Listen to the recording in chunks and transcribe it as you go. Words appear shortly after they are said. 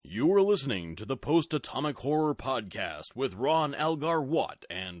You are listening to the Post-Atomic Horror Podcast with Ron Algar Watt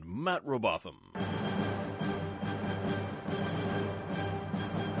and Matt Robotham.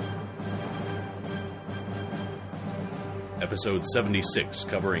 Episode 76,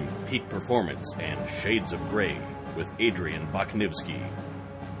 covering peak performance and shades of gray, with Adrian Bachnivsky.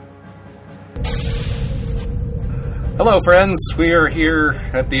 Hello, friends. We are here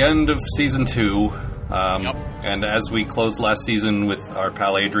at the end of Season 2. And as we closed last season with our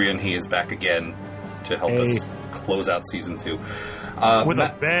pal Adrian, he is back again to help us close out Season 2. With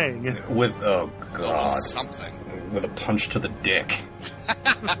a bang. With, oh God. Something. With a punch to the dick.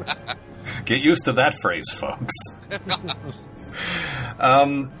 Get used to that phrase, folks.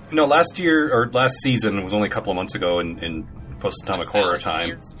 Last season, it was only a couple of months ago in Post-Atomic Horror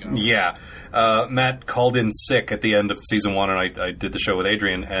time. Yeah. Matt called in sick at the end of Season 1, and I did the show with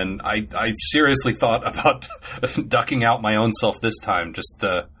Adrian, and I seriously thought about ducking out my own self this time, just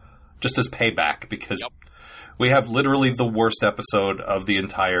as payback, because we have literally the worst episode of the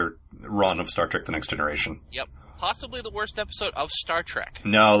entire run of Star Trek The Next Generation. Yep. Possibly the worst episode of Star Trek.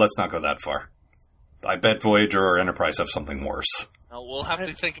 No, let's not go that far. I bet Voyager or Enterprise have something worse. We'll have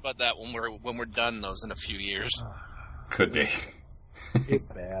to think about that when we're done those in a few years. Could be. It's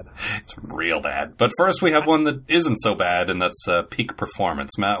bad. It's real bad. But first we have one that isn't so bad, and that's peak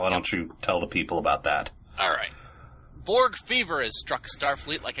performance. Matt, why don't you tell the people about that? All right. Borg fever has struck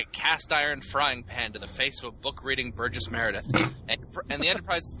Starfleet like a cast-iron frying pan to the face of a book-reading Burgess Meredith, and the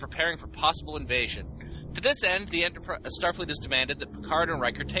Enterprise is preparing for possible invasion. To this end, Starfleet has demanded that Picard and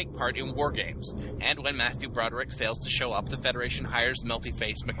Riker take part in war games, and when Matthew Broderick fails to show up, the Federation hires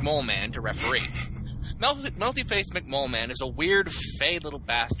Melty-Face McMoleman to referee. Melty-Face McMoleman is a weird, fey little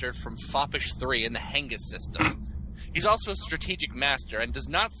bastard from Foppish 3 in the Hengist system. He's also a strategic master and does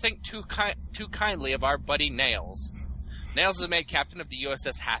not think too kindly of our buddy Nails. Nails is made captain of the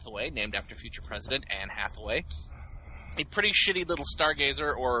USS Hathaway, named after future President Anne Hathaway. A pretty shitty little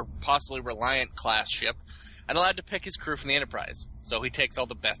Stargazer or possibly Reliant class ship, and allowed to pick his crew from the Enterprise. So he takes all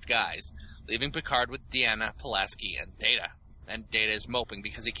the best guys, leaving Picard with Deanna, Pulaski, and Data. And Data is moping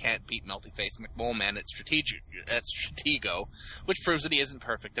because he can't beat Melty-Face McMoleman at Stratego, which proves that he isn't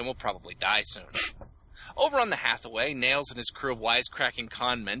perfect and will probably die soon. Over on the Hathaway, Nails and his crew of wisecracking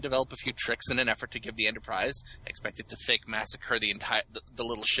con men develop a few tricks in an effort to give the Enterprise, expected to fake massacre the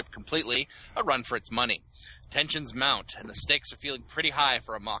little ship completely, a run for its money. Tensions mount, and the stakes are feeling pretty high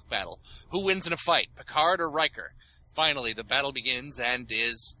for a mock battle. Who wins in a fight, Picard or Riker? Finally, the battle begins and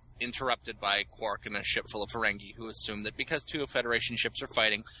is interrupted by Quark and a ship full of Ferengi, who assume that because two Federation ships are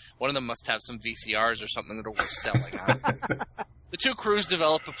fighting, one of them must have some VCRs or something that are worth selling. The two crews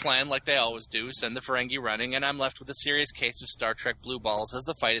develop a plan like they always do, send the Ferengi running, and I'm left with a serious case of Star Trek blue balls as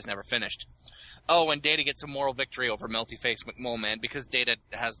the fight is never finished. Oh, and Data gets a moral victory over Melty-Face McMoleman because Data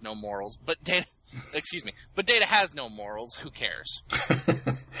has no morals. But Data has no morals. Who cares?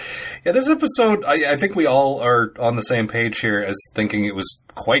 Yeah, this episode, I think we all are on the same page here as thinking it was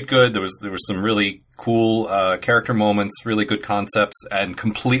quite good. There was some really cool character moments, really good concepts, and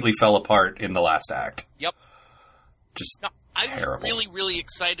completely fell apart in the last act. Yep. Just no, I terrible. was really, really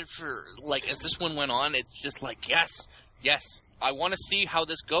excited for, as this one went on, it's just yes, I want to see how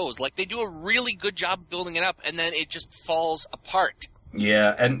this goes. They do a really good job building it up, and then it just falls apart.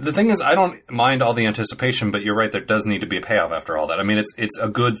 Yeah, and the thing is, I don't mind all the anticipation, but you're right, there does need to be a payoff after all that. I mean, it's a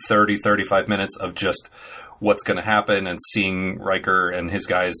good 30, 35 minutes of just what's going to happen, and seeing Riker and his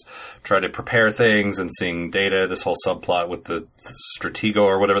guys try to prepare things, and seeing Data, this whole subplot with the Stratego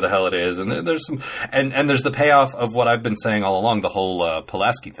or whatever the hell it is, and there's some, and there's the payoff of what I've been saying all along, the whole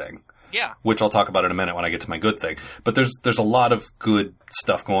Pulaski thing. Yeah. Which I'll talk about in a minute when I get to my good thing. But there's a lot of good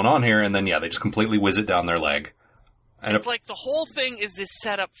stuff going on here, and then, they just completely whiz it down their leg. And it's the whole thing is this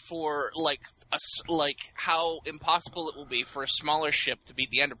setup for, how impossible it will be for a smaller ship to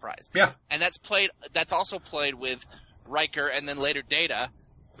beat the Enterprise. Yeah. And that's also played with Riker and then later Data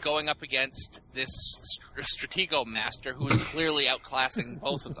going up against this Stratego master who is clearly outclassing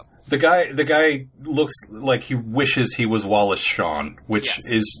both of them. The guy looks like he wishes he was Wallace Shawn, which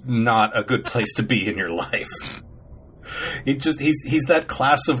is not a good place to be in your life. He's that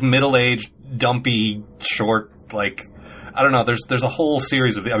class of middle-aged, dumpy, short, I don't know, there's a whole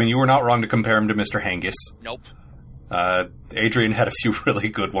series of, you were not wrong to compare him to Mr. Hengist. Nope. Adrian had a few really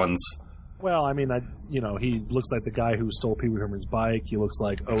good ones. Well, he looks like the guy who stole Pee Wee Herman's bike. He looks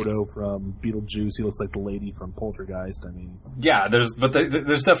like Odo from Beetlejuice. He looks like the lady from Poltergeist. Yeah, there's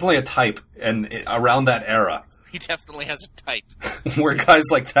definitely a type, and around that era, he definitely has a type where guys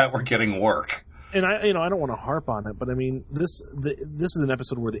like that were getting work. And I don't want to harp on it, but this is an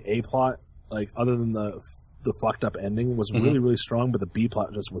episode where the A plot, other than the the fucked up ending was really, really strong, but the B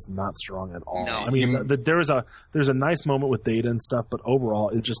plot just was not strong at all. No. I mean, there's a nice moment with Data and stuff, but overall,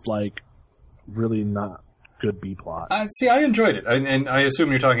 it's just like really not good B plot. See, I enjoyed it, and I assume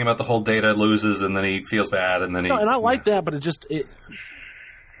you're talking about the whole Data loses and then he feels bad, and then and I like that, but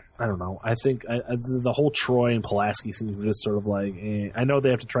I don't know. I think the whole Troy and Pulaski scenes were just sort of like, I know they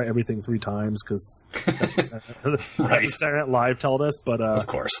have to try everything 3 times because that's what Saturday Night Live told us, but of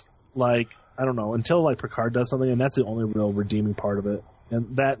course, like, I don't know, until like Picard does something, and that's the only real redeeming part of it,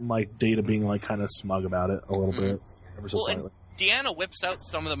 and that and like Data being like kind of smug about it a little bit, ever so slightly. Deanna whips out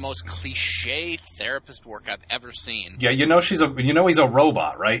some of the most cliche therapist work I've ever seen. Yeah, he's a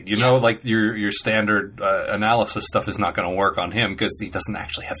robot, right? You know, like your standard analysis stuff is not going to work on him because he doesn't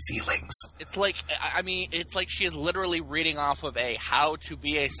actually have feelings. It's like, it's like she is literally reading off of a How to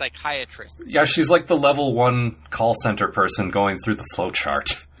Be a Psychiatrist. Yeah, she's like the level 1 call center person going through the flow chart.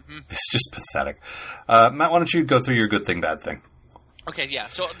 Mm-hmm. It's just pathetic. Matt, why don't you go through your good thing, bad thing? Okay, yeah.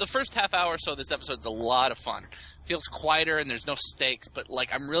 So the first half hour or so of this episode is a lot of fun. Feels quieter and there's no stakes, but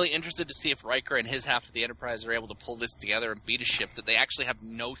like I'm really interested to see if Riker and his half of the Enterprise are able to pull this together and beat a ship that they actually have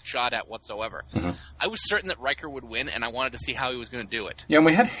no shot at whatsoever. Mm-hmm. I was certain that Riker would win, and I wanted to see how he was going to do it. Yeah, and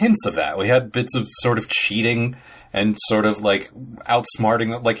we had hints of that. We had bits of sort of cheating and sort of like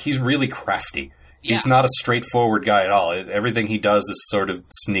outsmarting. Like he's really crafty. Yeah. He's not a straightforward guy at all. Everything he does is sort of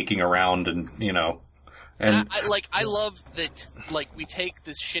sneaking around and, you know. And I love that, like, we take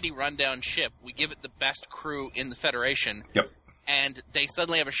this shitty rundown ship, we give it the best crew in the Federation, and they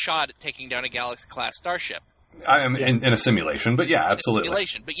suddenly have a shot at taking down a Galaxy-class starship. I am in a simulation, but yeah, absolutely.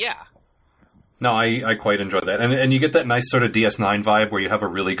 No, I quite enjoy that. And you get that nice sort of DS9 vibe where you have a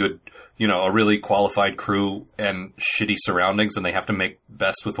really good, you know, a really qualified crew and shitty surroundings, and they have to make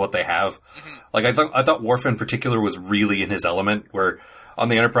best with what they have. Mm-hmm. Like, I thought Worf in particular was really in his element, where on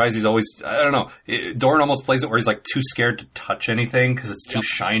the Enterprise, he's always, I don't know, Dorn almost plays it where he's like too scared to touch anything because it's too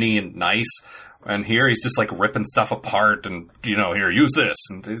shiny and nice. And here he's just like ripping stuff apart and, you know, here, use this.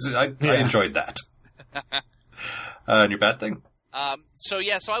 And I enjoyed that. And your bad thing? So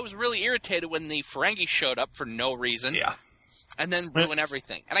I was really irritated when the Ferengi showed up for no reason. Yeah. And then ruin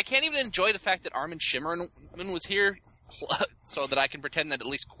everything. And I can't even enjoy the fact that Armin Shimmerman was here so that I can pretend that at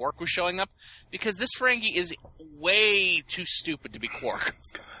least Quark was showing up, because this Ferengi is way too stupid to be Quark.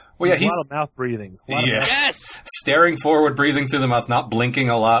 Well, yeah, he's a lot of mouth breathing. Yes! Staring forward, breathing through the mouth, not blinking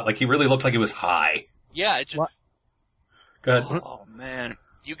a lot. Like, he really looked like he was high. Yeah. It just... Go ahead. Oh, man.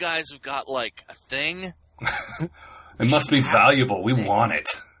 You guys have got, like, a thing? It must be valuable. We want it.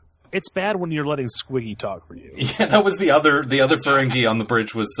 It's bad when you're letting Squiggy talk for you. Yeah, that was the other Ferengi on the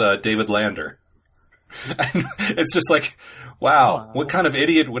bridge was David Lander. And it's just like, wow, hello. What kind of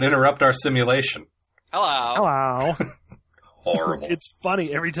idiot would interrupt our simulation? Hello. Horrible. It's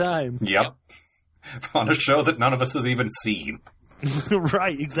funny every time. Yep. On a show that none of us has even seen.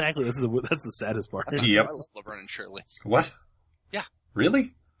 Right, exactly. That's the saddest part. Yep. I love Laverne and Shirley. What? Yeah.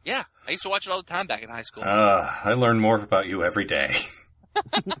 Really? Yeah. I used to watch it all the time back in high school. I learn more about you every day.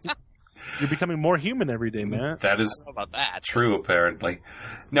 You're becoming more human every day, man. That is I don't know about that. True, apparently.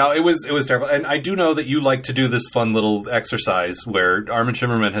 No, it was terrible. And I do know that you like to do this fun little exercise where Armin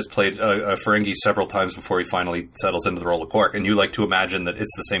Shimmerman has played a Ferengi several times before he finally settles into the role of Quark, and you like to imagine that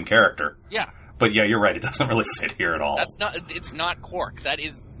it's the same character. Yeah. But yeah, you're right. It doesn't really fit here at all. It's not Quark.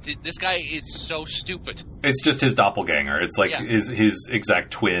 This guy is so stupid. It's just his doppelganger. It's like his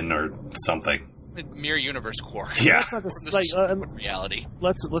exact twin or something. Mirror universe Quark. Yeah. Reality.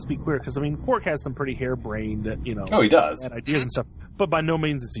 Let's be clear, because I mean, Quark has some pretty harebrained, you know. Oh, he does. Ideas and stuff, but by no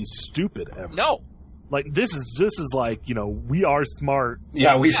means is he stupid ever. No. Like this is like, you know, we are smart. So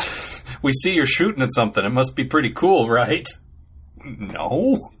yeah, we see you're shooting at something. It must be pretty cool, right?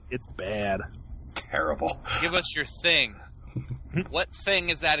 No. It's bad. Terrible. Give us your thing. What thing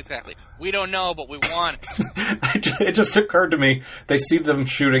is that exactly? We don't know, but we want it. It just occurred to me, they see them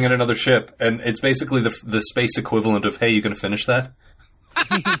shooting at another ship, and it's basically the space equivalent of, hey, you going to finish that?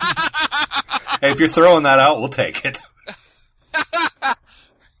 Hey, if you're throwing that out, we'll take it.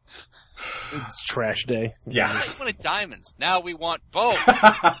 It's trash day. Yeah. We wanted diamonds. Now we want both.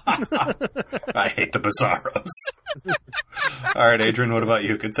 I hate the Bizarros. All right, Adrian, what about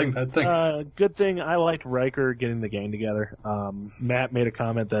you? Good thing, bad thing? Good thing. I liked Riker getting the gang together. Matt made a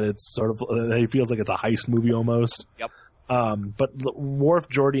comment that it's sort of that he feels like it's a heist movie almost. Yep. But Worf,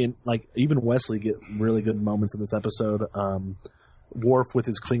 Geordi, and like even Wesley get really good moments in this episode. Worf with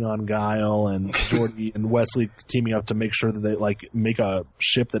his Klingon guile, and Geordi and Wesley teaming up to make sure that they like make a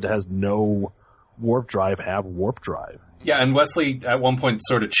ship that has no warp drive have warp drive. Yeah, and Wesley at one point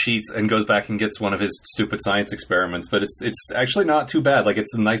sort of cheats and goes back and gets one of his stupid science experiments, but it's actually not too bad. Like,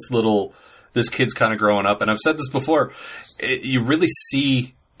 it's a nice little this kid's kind of growing up. And I've said this before, you really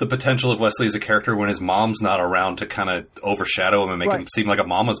see the potential of Wesley as a character when his mom's not around to kind of overshadow him and make him seem like a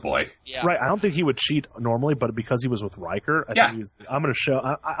mama's boy. Yeah. Right. I don't think he would cheat normally, but because he was with Riker, I think I'm going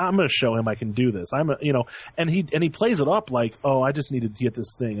to show him I can do this. And he plays it up like, oh, I just needed to get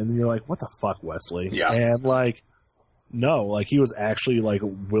this thing. And you're like, what the fuck, Wesley? Yeah. And like, no, like he was actually like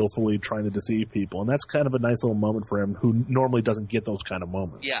willfully trying to deceive people. And that's kind of a nice little moment for him who normally doesn't get those kind of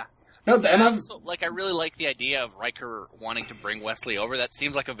moments. Yeah. No, and I really like the idea of Riker wanting to bring Wesley over. That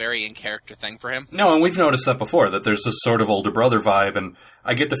seems like a very in-character thing for him. No, and we've noticed that before, that there's this sort of older brother vibe, and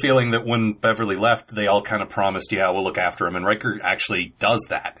I get the feeling that when Beverly left, they all kind of promised, yeah, we'll look after him, and Riker actually does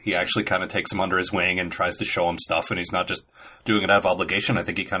that. He actually kind of takes him under his wing and tries to show him stuff, and he's not just doing it out of obligation. I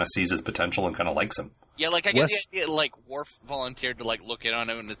think he kind of sees his potential and kind of likes him. Yeah, like, I get the idea, like, Worf volunteered to, like, look in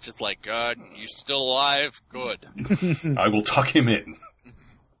on him, and it's just like, you still alive? Good. I will tuck him in.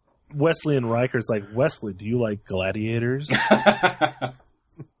 Wesley and Riker's like, Wesley, do you like gladiators? You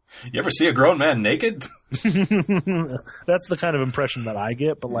ever see a grown man naked? That's the kind of impression that I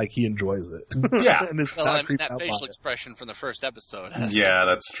get, but like he enjoys it. Yeah. And it's Well, not I mean, creeped that out facial by it. expression from the first episode. Yeah,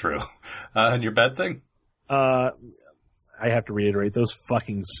 that's true. And your bed thing? I have to reiterate the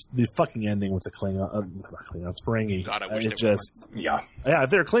fucking ending with the Klingons, Ferengi. God, I wish it just, Yeah.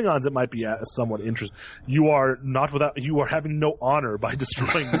 if they're Klingons, it might be somewhat interesting. You are having no honor by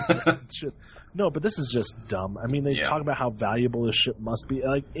destroying shit. No, but this is just dumb. I mean, they talk about how valuable this ship must be.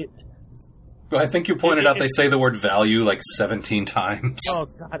 Like it. Well, I think you pointed out they say the word value like 17 times. Oh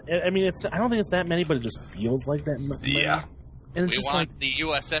God! I mean, I don't think it's that many, but it just feels like that. Yeah. And it's We just want the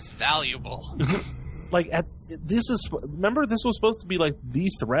USS valuable. like this was supposed to be like the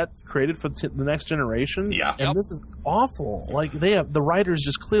threat created for the next generation. Yeah. And this is awful. Like the writers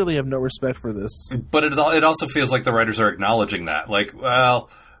just clearly have no respect for this. But it also feels like the writers are acknowledging that. Like, well,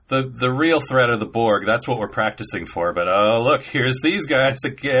 the real threat of the Borg, that's what we're practicing for. But, oh, look, here's these guys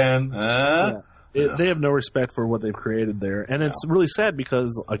again. They have no respect for what they've created there. And it's really sad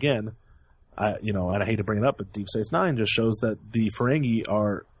because, again, and I hate to bring it up, but Deep Space Nine just shows that the Ferengi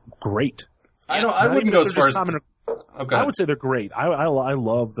are great. I wouldn't go as far as... Okay. I would say they're great. I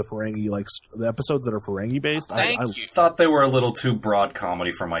love the Ferengi, like the episodes that are Ferengi based. I thought they were a little too broad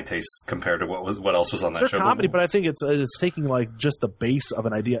comedy for my taste compared to what else was on that they're show. Comedy, but I think it's taking like just the base of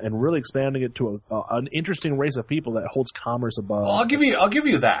an idea and really expanding it to an interesting race of people that holds commerce above. Well, I'll give you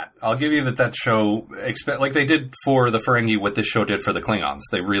that. I'll give you that show like they did for the Ferengi what this show did for the Klingons.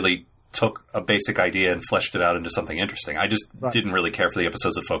 They really took a basic idea and fleshed it out into something interesting. I just didn't really care for the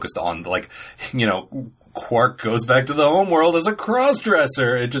episodes that focused on, like, Quark goes back to the homeworld as a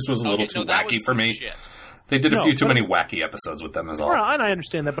cross-dresser. It just was a little too wacky for me. Shit. They did a few too many wacky episodes with them as all. Well, and I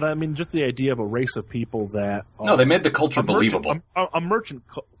understand that, but I mean, just the idea of a race of people that... No, they made the culture believable. A merchant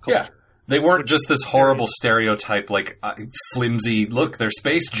culture. Yeah. They weren't just this horrible stereotype, like, flimsy, look, they're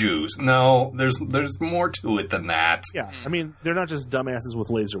space Jews. No, there's more to it than that. Yeah, I mean, they're not just dumbasses with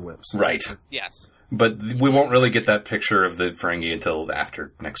laser whips. Right. Yes. But we won't really get that picture of the Ferengi until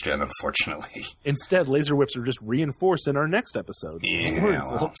after Next Gen, unfortunately. Instead, laser whips are just reinforced in our next episodes. Yeah,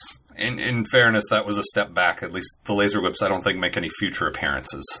 well, in fairness, that was a step back. At least the laser whips, I don't think, make any future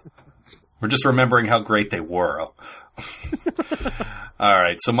appearances. We're just remembering how great they were. All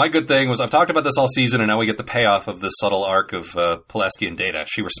right, so my good thing was I've talked about this all season, and now we get the payoff of this subtle arc of Pulaski and Data.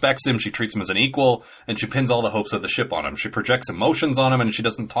 She respects him, she treats him as an equal, and she pins all the hopes of the ship on him. She projects emotions on him, and she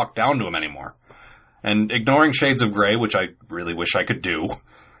doesn't talk down to him anymore. And ignoring Shades of Grey, which I really wish I could do,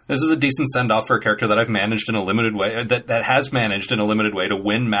 this is a decent send-off for a character that I've managed in a limited way, that has managed in a limited way to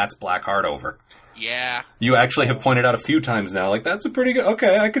win Matt's black heart over. Yeah. You actually have pointed out a few times now, like, that's a pretty good,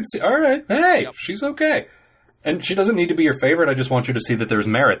 okay, I could see, all right, hey, she's okay. And she doesn't need to be your favorite, I just want you to see that there's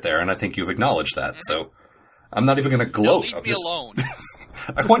merit there, and I think you've acknowledged that, so I'm not even going to gloat. Leave me alone.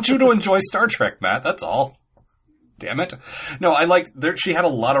 I want you to enjoy Star Trek, Matt, that's all. Damn it. No, she had a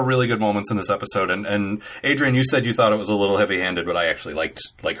lot of really good moments in this episode, and Adrian, you said you thought it was a little heavy-handed, but I actually liked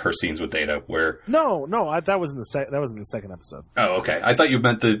her scenes with Data, where... No, that was in the second episode. Oh, okay. I thought you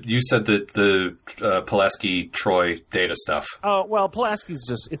meant you said the Pulaski, Troy, Data stuff. Oh, well, Pulaski's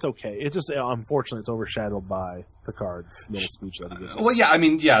it's okay. It's just, unfortunately, it's overshadowed by Picard's little speech that he gives. Well, yeah, I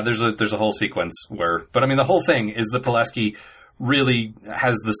mean, yeah, there's a whole sequence but I mean, the whole thing is that Pulaski really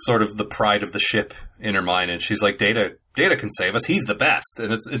has this sort of the pride of the ship in her mind, and she's like, Data can save us. He's the best,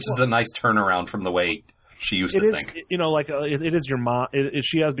 and it's just a nice turnaround from the way she used to think. You know, like it is your mom.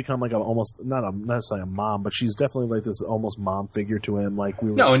 She has become like almost not necessarily a mom, but she's definitely like this almost mom figure to him. Like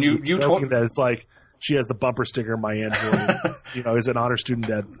we were and you joking that it's like she has the bumper sticker. My android, is an honor student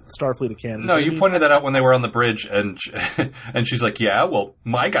at Starfleet Academy. No, you pointed that out when they were on the bridge, and she's like, "Yeah, well,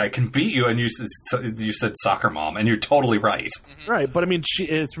 my guy can beat you." And you said soccer mom, and you're totally right. Mm-hmm. Right, but I mean,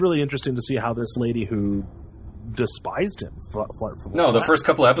 it's really interesting to see how this lady who despised him. The first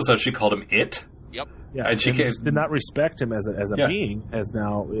couple of episodes, she called him it. Yep. Yeah, and she did not respect him as a being, as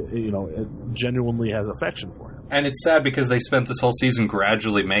now genuinely has affection for him. And it's sad because they spent this whole season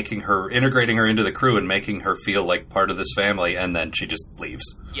gradually integrating her into the crew and making her feel like part of this family, and then she just leaves.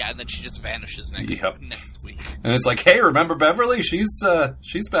 Yeah, and then she just vanishes next week. And it's like, hey, remember Beverly? She's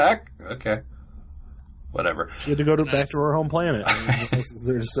back. Okay. Whatever. She had to go back to her home planet. What else is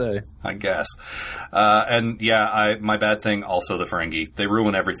there to say? I guess. My bad thing, also the Ferengi. They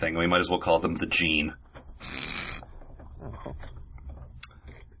ruin everything. We might as well call them the Gene.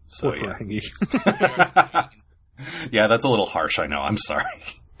 So, yeah. Ferengi. Yeah, that's a little harsh, I know. I'm sorry.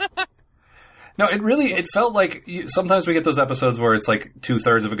 No, it felt like sometimes we get those episodes where it's like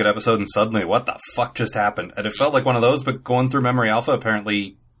 2/3 of a good episode and suddenly, what the fuck just happened? And it felt like one of those, but going through Memory Alpha,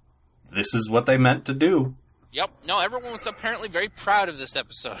 apparently this is what they meant to do. Yep. No, everyone was apparently very proud of this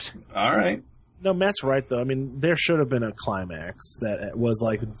episode. All right. No, Matt's right, though. I mean, there should have been a climax that was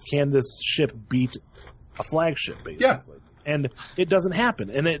like, can this ship beat a flagship, basically? Yeah. And it doesn't happen,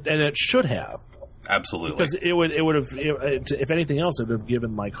 and it should have. Absolutely. Because it would have, if anything else, it would have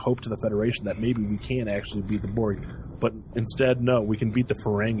given like hope to the Federation that maybe we can actually beat the Borg. But instead, no, we can beat the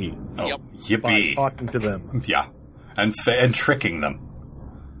Ferengi. Oh, yep. Yippee. By talking to them. Yeah. And tricking them.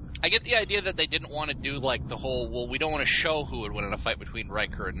 I get the idea that they didn't want to do like the whole, well, we don't want to show who would win in a fight between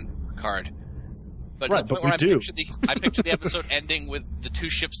Riker and Picard. But right, the point but where we do. I pictured the episode ending with the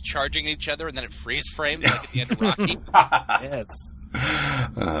two ships charging each other, and then it freeze frames like at the end of Rocky. Yes.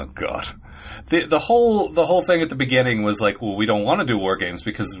 Oh God. The whole thing at the beginning was like, well, we don't want to do war games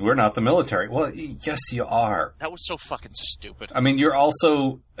because we're not the military. Well, yes, you are. That was so fucking stupid. I mean, you're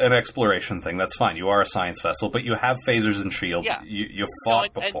also an exploration thing. That's fine. You are a science vessel, but you have phasers and shields. Yeah. You fought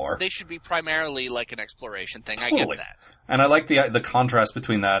before. And they should be primarily like an exploration thing. Totally. I get that. And I like the contrast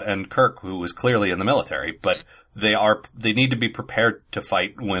between that and Kirk, who was clearly in the military, but they need to be prepared to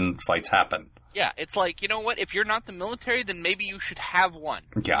fight when fights happen. Yeah, it's like, you know what? If you're not the military, then maybe you should have one.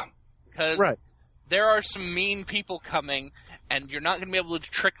 Yeah. Because there are some mean people coming, and you're not going to be able to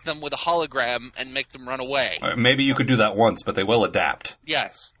trick them with a hologram and make them run away. Maybe you could do that once, but they will adapt.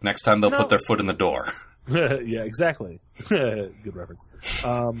 Yes. Next time they'll put their foot in the door. Yeah, exactly. Good reference.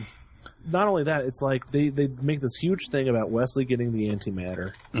 Not only that, it's like they make this huge thing about Wesley getting the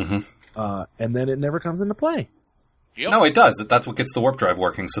antimatter, and then it never comes into play. Yep. No, it does. That's what gets the warp drive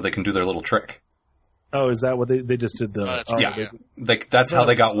working, so they can do their little trick. Oh, is that what they just did? That's how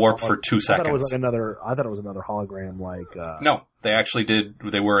they got warp for 2 seconds. I thought it was another hologram. No, they actually did.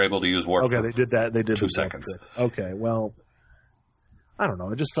 They were able to use warp. Okay, they did that. They did 2 seconds. Okay, well, I don't know.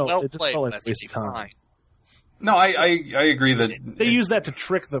 It just felt like a waste of time. Fine. No, I agree that they used that to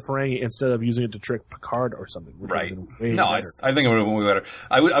trick the Ferengi instead of using it to trick Picard or something. Right. No, I think it would have been way better.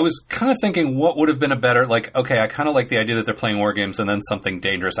 I was kind of thinking what would have been a better, like, okay, I kind of like the idea that they're playing war games and then something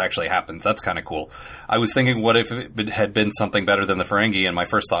dangerous actually happens. That's kind of cool. I was thinking, what if it had been something better than the Ferengi? And my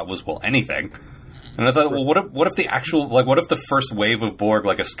first thought was, well, anything. And I thought, well, what if the first wave of Borg,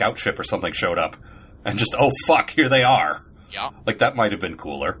 like a scout ship or something, showed up and just, oh fuck, here they are. Yeah. Like that might have been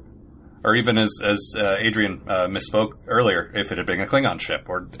cooler. Or even as Adrian misspoke earlier, if it had been a Klingon ship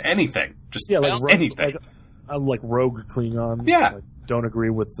or anything, just anything, like rogue Klingon. Yeah, don't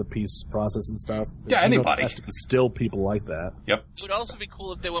agree with the peace process and stuff. Yeah, anybody. It has to be still people like that. Yep. It would also be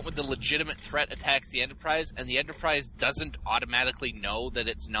cool if they went with the legitimate threat attacks the Enterprise, and the Enterprise doesn't automatically know that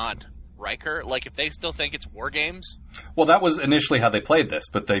it's not Riker. Like, if they still think it's war games. Well, that was initially how they played this,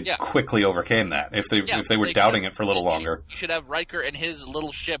 but they quickly overcame that. If they were doubting it for a little longer. You should have Riker and his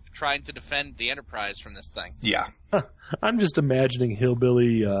little ship trying to defend the Enterprise from this thing. Yeah. I'm just imagining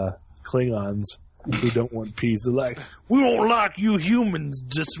hillbilly Klingons who don't want peace. They're like, we won't like you humans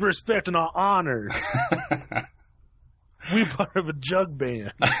disrespecting our honor. We're part of a jug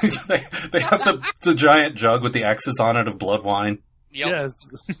band. they have the giant jug with the X's on it of blood wine. Yep. Yes.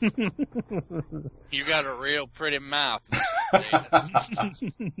 You got a real pretty mouth.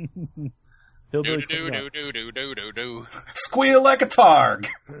 Do. Squeal like a targ.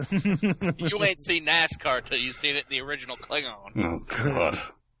 You ain't seen NASCAR till you've seen it in the original Klingon. Oh, God.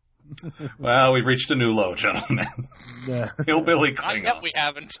 Well, we've reached a new low, gentlemen. Hillbilly Klingons. I bet we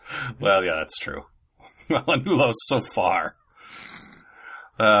haven't. Well, yeah, that's true. Well, a new low's so far.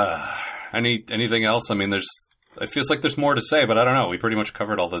 Anything else? I mean, it feels like there's more to say, but I don't know. We pretty much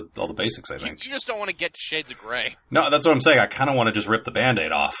covered all the basics, I think. You just don't want to get to Shades of Grey. No, that's what I'm saying. I kind of want to just rip the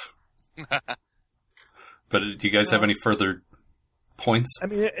Band-Aid off. But do you guys have any further points? I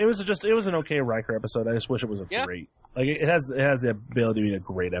mean, it was an okay Riker episode. I just wish it was great. Like it has the ability to be a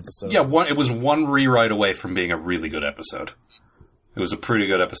great episode. Yeah, it was one rewrite away from being a really good episode. It was a pretty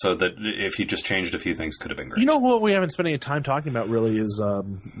good episode that, if you just changed a few things, could have been great. You know what we haven't spent any time talking about really is,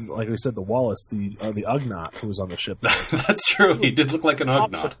 like we said, the Wallace, the Ugnaught who was on the ship. That's true. He did look like an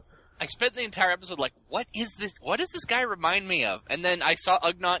Ugnaught. I spent the entire episode like, what is this? What does this guy remind me of? And then I saw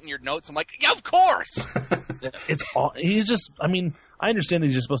Ugnaught in your notes. I'm like, yeah, of course. He's just. I mean, I understand that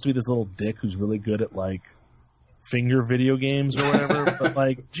he's just supposed to be this little dick who's really good at like finger video games or whatever. But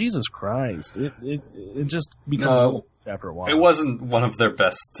like, Jesus Christ, it just becomes a little after a while. It wasn't one of their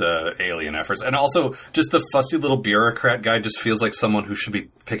best alien efforts. And also, just the fussy little bureaucrat guy just feels like someone who should be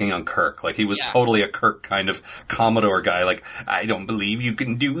picking on Kirk. Like, he was totally a Kirk kind of Commodore guy. Like, I don't believe you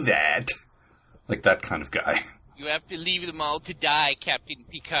can do that. Like, that kind of guy. You have to leave them all to die, Captain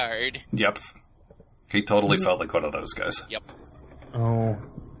Picard. Yep. He totally felt like one of those guys. Yep. Oh.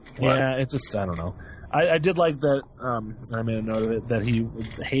 What? Yeah, it just, I don't know. I did like that, I made a note of it, that he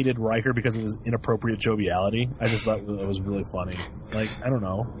hated Riker because of his inappropriate joviality. I just thought that was really funny. Like, I don't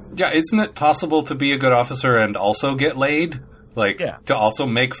know. Yeah, isn't it possible to be a good officer and also get laid? Like, to also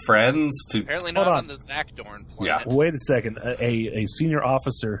make friends? Apparently not on the Zach Dorn planet. Yeah. Wait a second. A senior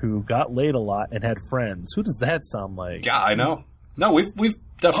officer who got laid a lot and had friends. Who does that sound like? Yeah, I know. No, we've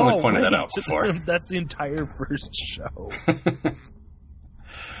definitely pointed that out before. That's the entire first show.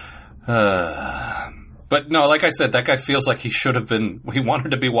 But no, like I said, that guy feels like he should have been. He wanted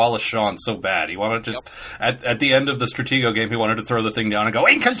to be Wallace Shawn so bad. He wanted to just at the end of the Stratego game, he wanted to throw the thing down and go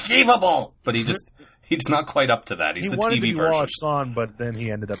inconceivable. But he's not quite up to that. He's the wanted TV to be version. Wallace Shawn, but then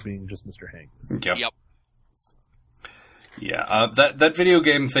he ended up being just Mr. Hanks. Yep. Yeah, that video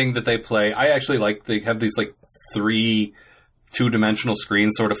game thing that they play, I actually like. They have these like 3 two-dimensional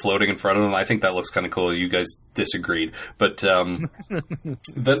screens sort of floating in front of them. I think that looks kind of cool. You guys disagreed. But the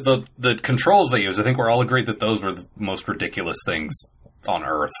controls they use, I think we're all agreed that those were the most ridiculous things on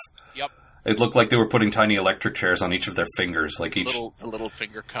Earth. Yep. It looked like they were putting tiny electric chairs on each of their fingers. Like each little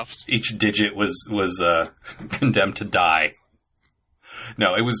finger cuffs. Each digit was condemned to die.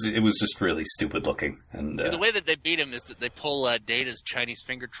 No, it was just really stupid looking. And the way that they beat him is that they pull Data's Chinese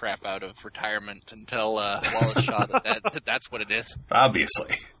finger trap out of retirement and tell Wallace Shaw that's what it is.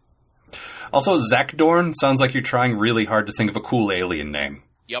 Obviously. Also, Zach Dorn sounds like you're trying really hard to think of a cool alien name.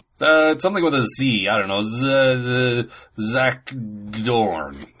 Yep. Something with a Z. I don't know. Zach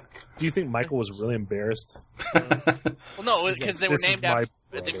Dorn. Do you think Michael was really embarrassed? Well, no, because they were named after.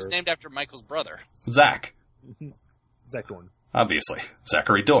 It was named after Michael's brother. Zach. Zach Dorn. Obviously.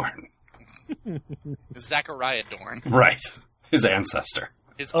 Zachary Dorn. Zachariah Dorn. Right. His ancestor.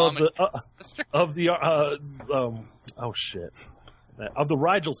 His ancestor? Of the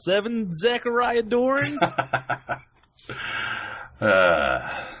Rigel 7 Zachariah Dorns?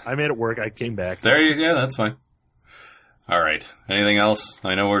 I made it work. I came back. There you go. That's fine. All right. Anything else?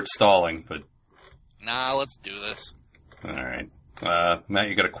 I know we're stalling, but... Nah, let's do this. All right. Matt,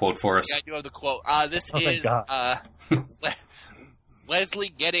 you got a quote for us? Yeah, I do have the quote. This is Wesley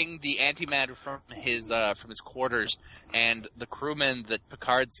getting the antimatter from his quarters, and the crewman that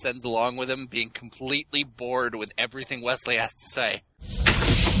Picard sends along with him being completely bored with everything Wesley has to say.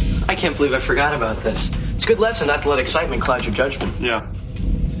 I can't believe I forgot about this. It's a good lesson not to let excitement cloud your judgment. Yeah.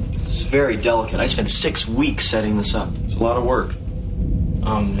 This is very delicate. I spent 6 weeks setting this up. It's a lot of work.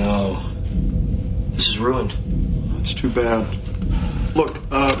 Oh, no. This is ruined. It's too bad. Look,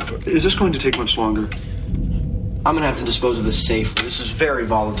 is this going to take much longer? I'm going to have to dispose of this safely. This is very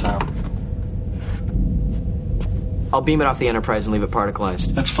volatile. I'll beam it off the Enterprise and leave it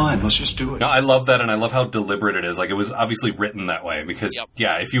particleized. That's fine. Let's just do it. No, I love that, and I love how deliberate it is. Like, it was obviously written that way because,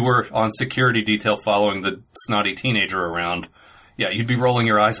 if you were on security detail following the snotty teenager around, you'd be rolling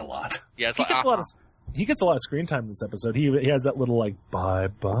your eyes a lot. Yeah, it's he gets a lot of screen time in this episode. He has that little, like,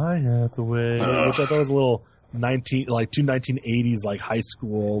 bye-bye Hathaway, which I thought was a little... 1980s like high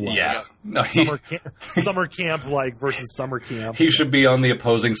school summer camp like versus summer camp. He should be on the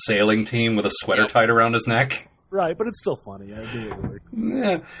opposing sailing team with a sweater tied around his neck. Right, but it's still funny. I think it worked.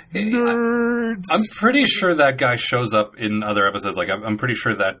 Yeah. Nerds. I'm pretty sure that guy shows up in other episodes. Like I'm pretty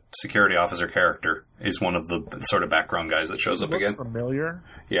sure that security officer character is one of the sort of background guys that shows up again. Familiar.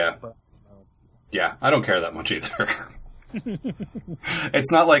 Yeah. But, yeah, I don't care that much either.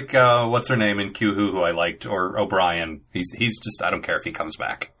 It's not like what's her name in Q who I liked, or O'Brien. He's just, I don't care if he comes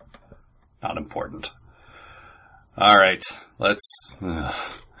back. Not important. All right, let's.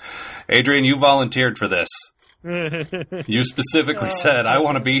 Adrian, you volunteered for this. You specifically said, I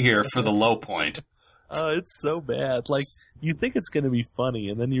want to be here for the low point. Oh, it's so bad. Like, you think it's going to be funny,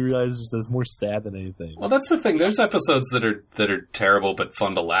 and then you realize it's more sad than anything. Well, that's the thing. There's episodes that are terrible but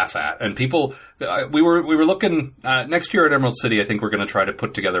fun to laugh at, and people. We were looking next year at Emerald City. I think we're going to try to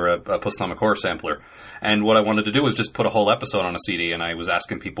put together a post-comic horror sampler, and what I wanted to do was just put a whole episode on a CD, and I was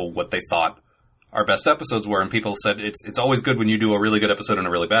asking people what they thought our best episodes were, and people said it's always good when you do a really good episode and a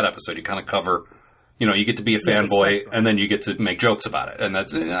really bad episode. You kind of cover. You get to be a fanboy, and then you get to make jokes about it. And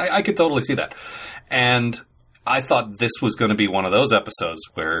that's I could totally see that. And I thought this was going to be one of those episodes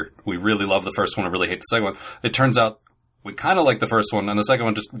where we really love the first one and really hate the second one. It turns out we kind of like the first one, and the second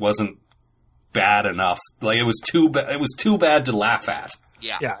one just wasn't bad enough. Like, it was too bad to laugh at.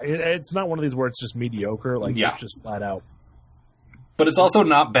 Yeah. Yeah, it's not one of these where it's just mediocre. Like, it's just flat out. But it's also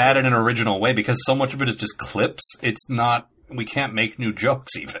not bad in an original way, because so much of it is just clips. It's not... We can't make new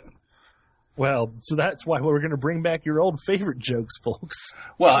jokes, even. Well, so that's why we're going to bring back your old favorite jokes, folks.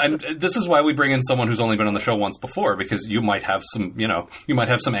 Well, and this is why we bring in someone who's only been on the show once before, because you might have some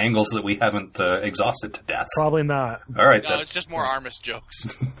angles that we haven't exhausted to death. Probably not. All right, no, it's just more Armis jokes.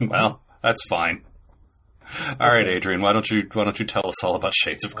 Well, that's fine. All right, Adrian, why don't you tell us all about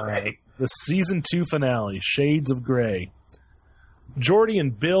Shades of Grey? The season 2 finale, Shades of Grey. Geordi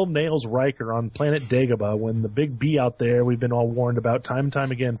and Bill nails Riker on planet Dagobah when the big bee out there we've been all warned about time and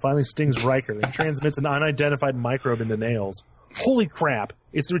time again finally stings Riker and transmits an unidentified microbe into Nails. Holy crap!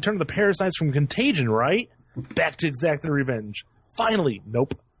 It's the return of the parasites from Contagion, right? Back to exact their revenge. Finally!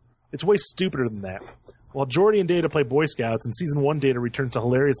 Nope. It's way stupider than that. While Geordi and Data play Boy Scouts, and Season 1 Data returns to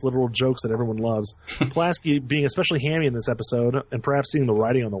hilarious literal jokes that everyone loves, Pulaski, being especially hammy in this episode, and perhaps seeing the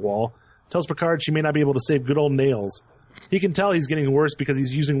writing on the wall, tells Picard she may not be able to save good old Nails. He can tell he's getting worse because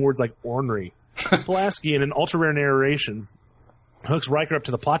he's using words like ornery. Pulaski, in an ultra-rare narration, hooks Riker up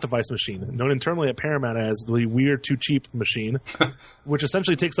to the plot device machine, known internally at Paramount as the We're Too Cheap machine, which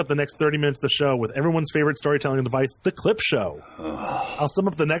essentially takes up the next 30 minutes of the show with everyone's favorite storytelling device, the Clip Show. I'll sum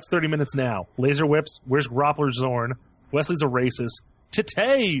up the next 30 minutes now. Laser whips, where's Groppler Zorn, Wesley's a racist,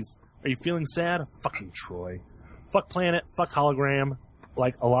 titties! Are you feeling sad? Fucking Troy. Fuck Planet, fuck Hologram,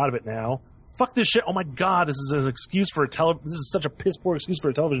 like a lot of it now. Fuck this shit. Oh my god, this is an excuse for this is such a piss poor excuse for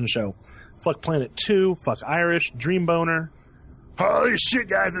a television show. Fuck Planet 2, fuck Irish, Dream Boner. Holy shit,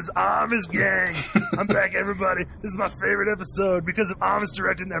 guys, it's Amos Gang. I'm back, everybody. This is my favorite episode. Because if Amos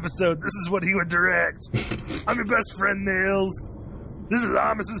directed an episode, this is what he would direct. I'm your best friend, Nails. This is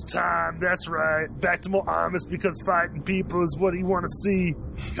Amos's time, that's right. Back to more Amos because fighting people is what he want to see.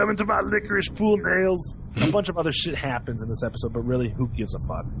 Coming to my licorice pool, Nails. A bunch of other shit happens in this episode, but really, who gives a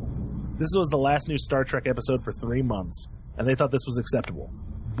fuck? This was the last new Star Trek episode for 3 months, and they thought this was acceptable.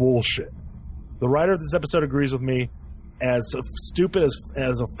 Bullshit. The writer of this episode agrees with me. As stupid as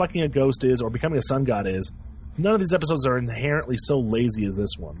fucking a ghost is, or becoming a sun god is, none of these episodes are inherently so lazy as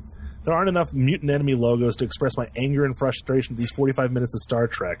this one. There aren't enough mutant enemy logos to express my anger and frustration with these 45 minutes of Star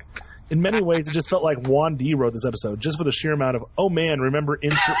Trek. In many ways, it just felt like Juan D. wrote this episode, just for the sheer amount of, oh man, remember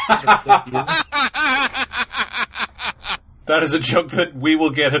That is a joke that we will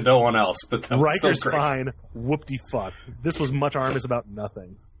get and no one else, but that was Riker's still great. fine. Whoop-de-fuck. This was much Armis about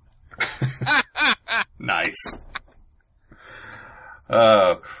nothing. Nice.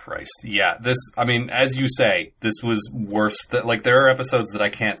 Oh, Christ. Yeah, as you say, this was worse. There are episodes that I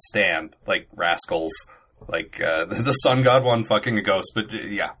can't stand, like Rascals, like the Sun God one fucking a ghost, but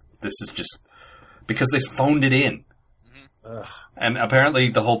yeah, this is just because they phoned it in. And apparently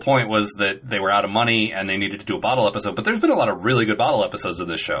the whole point was that they were out of money and they needed to do a bottle episode, but there's been a lot of really good bottle episodes of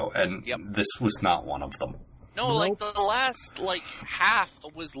this show, and this was not one of them. No, like the last half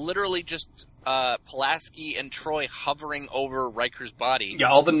was literally just Pulaski and Troy hovering over Riker's body. Yeah,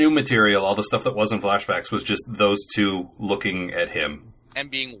 all the new material, all the stuff that wasn't flashbacks, was just those two looking at him. And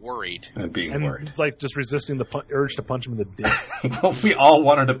being worried. It's like just resisting the urge to punch him in the dick. Well, we all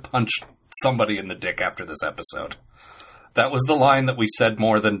wanted to punch somebody in the dick after this episode. That was the line that we said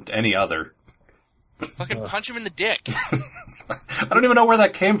more than any other. Fucking punch him in the dick. I don't even know where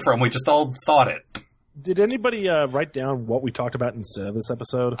that came from. We just all thought it. Did anybody write down what we talked about instead of this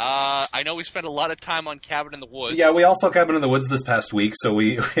episode? I know we spent a lot of time on Cabin in the Woods. Yeah, we all saw Cabin in the Woods this past week, so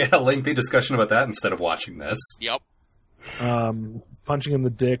we had a lengthy discussion about that instead of watching this. Yep. Punching in the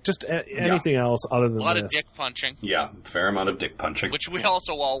dick, just anything else other than this. A lot of dick punching. Yeah, fair amount of dick punching. Which we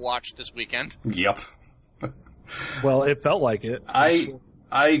also all watched this weekend. Yep. Well, it felt like it.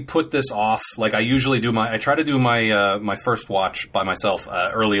 I put this off. Like I usually do I try to do my my first watch by myself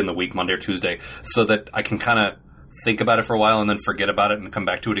early in the week, Monday or Tuesday, so that I can kind of think about it for a while and then forget about it and come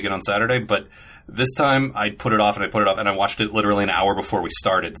back to it again on Saturday. But this time I put it off and I watched it literally an hour before we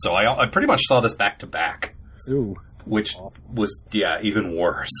started. So I pretty much saw this back to back. Ooh. Which was, even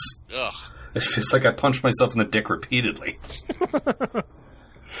worse. Ugh. It feels like I punched myself in the dick repeatedly.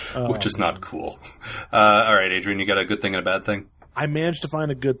 Which is not cool. All right, Adrian, you got a good thing and a bad thing? I managed to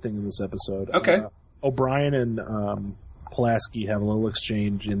find a good thing in this episode. Okay. O'Brien and Pulaski have a little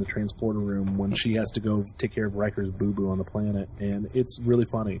exchange in the transporter room when she has to go take care of Riker's boo-boo on the planet, and it's really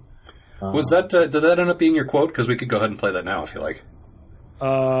funny. Was that did that end up being your quote? Because we could go ahead and play that now if you like.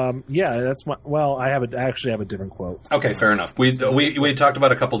 Yeah, that's my. Well, I actually have a different quote. Okay, fair enough. We talked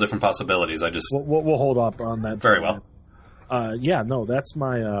about a couple different possibilities. We'll hold up on that. Very well. That's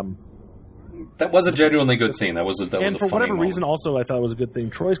my. That was a genuinely good scene. That was a and for funny whatever moment. reason, also I thought it was a good thing.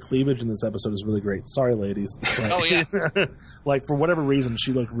 Troy's cleavage in this episode is really great. Sorry, ladies. Oh yeah. Like for whatever reason,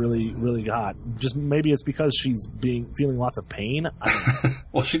 she looked really, really hot. Just maybe it's because she's feeling lots of pain. I don't know.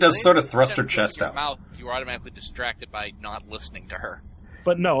 Well, she does sort of thrust her chest out. Mouth, you were automatically distracted by not listening to her.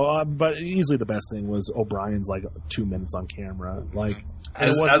 But no, but easily the best thing was O'Brien's like 2 minutes on camera, like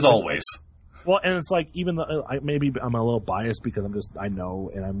As always. Well, and it's like even maybe I'm a little biased because I know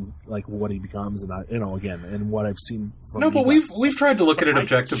and I'm like what he becomes and again and what I've seen. From but we've tried to look at it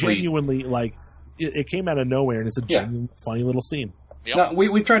objectively. Genuinely, like it came out of nowhere and it's a genuine funny little scene. Yep. No,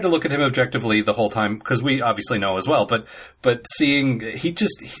 we've tried to look at him objectively the whole time because we obviously know as well. But seeing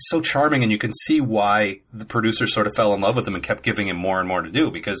he's so charming and you can see why the producers sort of fell in love with him and kept giving him more and more to do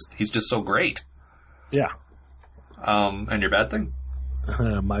because he's just so great. Yeah. And your bad thing?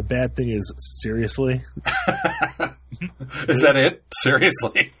 My bad thing is seriously. Is that it?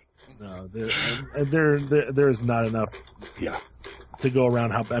 Seriously? No, there is not enough. Yeah. To go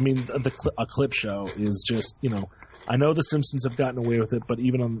around a clip show is just I know the Simpsons have gotten away with it, but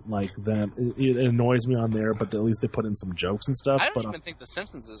even on like them, it annoys me on there. But at least they put in some jokes and stuff. I don't even think the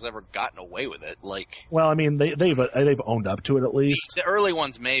Simpsons has ever gotten away with it. Like, well, I mean, they've owned up to it at least. The early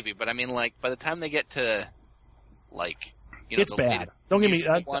ones maybe, but I mean, like by the time they get to like, it's bad. Don't get me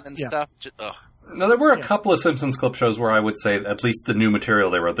one and stuff. Just, ugh. No, there were a couple of Simpsons clip shows where I would say at least the new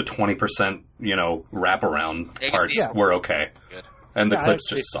material they wrote, the 20%, wraparound parts were okay. Good. And the clips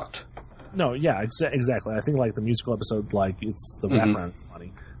just sucked. No, yeah, exactly. I think like the musical episode, like it's the wraparound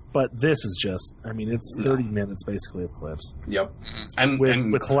funny, but this is just. I mean, it's 30 minutes basically of clips. Yep, and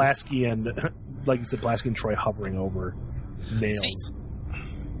with Pulaski and like you said, Pulaski and Troy hovering over nails. See,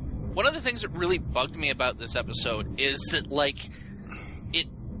 one of the things that really bugged me about this episode is that like it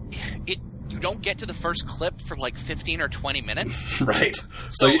you don't get to the first clip for like 15 or 20 minutes. Right.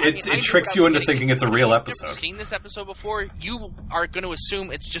 So it tricks you into thinking it's a real episode. If you've seen this episode before, you are going to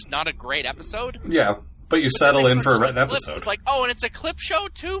assume it's just not a great episode. Yeah, but you settle in for an episode. It's like, oh, and it's a clip show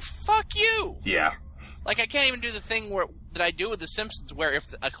too? Fuck you! Yeah. Like, I can't even do the thing that I do with The Simpsons, where if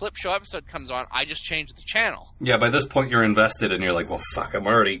a clip show episode comes on, I just change the channel. Yeah, by this point you're invested, and you're like, well, fuck, I'm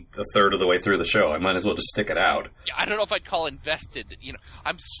already a third of the way through the show. I might as well just stick it out. Yeah, I don't know if I'd call invested.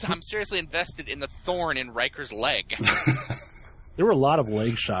 I'm seriously invested in the thorn in Riker's leg. There were a lot of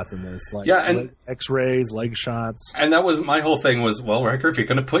leg shots in this. Like, and X-rays, leg shots. And that was my whole thing was, well, Riker, if you're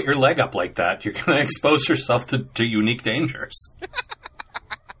going to put your leg up like that, you're going to expose yourself to unique dangers.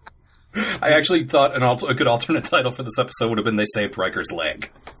 I actually thought a good alternate title for this episode would have been "They Saved Riker's Leg."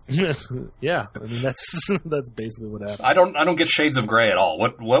 Yeah, I mean that's basically what happened. I don't get shades of gray at all.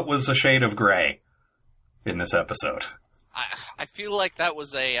 What was a shade of gray in this episode? I feel like that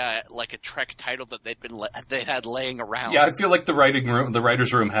was a Trek title that they'd had laying around. Yeah, I feel like the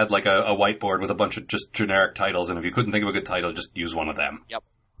writers' room had like a whiteboard with a bunch of just generic titles, and if you couldn't think of a good title, just use one of them. Yep.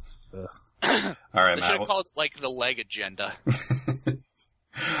 All right, they Matt. should have called it like the leg agenda.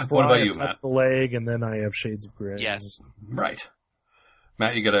 What about you, Matt? The leg, and then I have shades of gray. Yes. Right.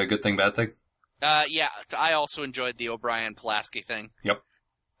 Matt, you got a good thing, bad thing? Yeah, I also enjoyed the O'Brien-Pulaski thing. Yep.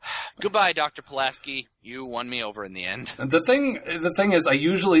 Goodbye, Dr. Pulaski. You won me over in the end. The thing is, I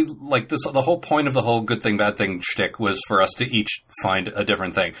usually, like, this. The whole point of the whole good thing, bad thing shtick was for us to each find a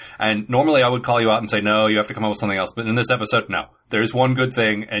different thing. And normally I would call you out and say, no, you have to come up with something else. But in this episode, no. There's one good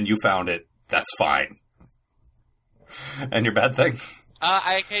thing, and you found it. That's fine. And your bad thing?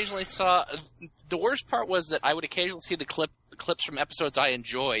 I occasionally saw... The worst part was that I would occasionally see the clips from episodes I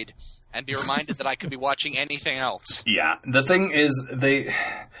enjoyed and be reminded that I could be watching anything else. Yeah. The thing is,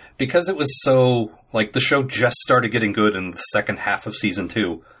 because it was so... Like, the show just started getting good in the second half of Season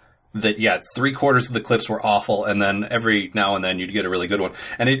 2, that, 3/4 of the clips were awful, and then every now and then you'd get a really good one.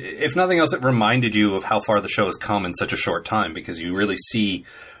 And if nothing else, it reminded you of how far the show has come in such a short time, because you really see...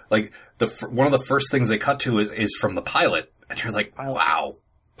 Like, one of the first things they cut to is from the pilot, and you're like, wow.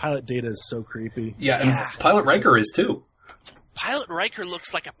 Pilot Data is so creepy. Yeah, and Pilot Riker is too. Pilot Riker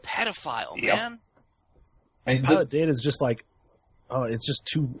looks like a pedophile, Yep. man. And Pilot Data is just like, it's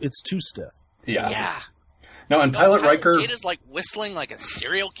too stiff. Yeah. No, and Pilot Riker... Data's like whistling like a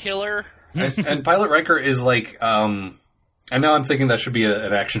serial killer. and Pilot Riker is like... and now I'm thinking that should be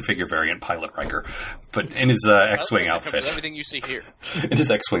an action figure variant Pilot Riker, but in his X-Wing outfit. Everything you see here. In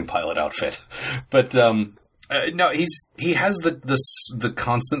his X-Wing pilot outfit. But... no, he has the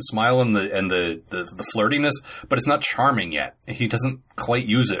constant smile and the flirtiness, but it's not charming yet. He doesn't quite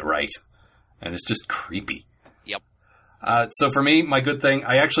use it right, and it's just creepy. Yep. So for me, my good thing,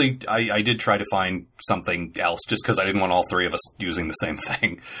 I did try to find something else, just because I didn't want all three of us using the same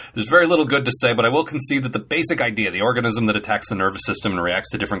thing. There's very little good to say, but I will concede that the basic idea, the organism that attacks the nervous system and reacts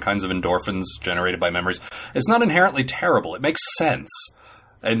to different kinds of endorphins generated by memories, is not inherently terrible. It makes sense.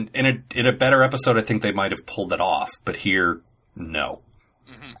 And in a better episode, I think they might have pulled it off. But here, no.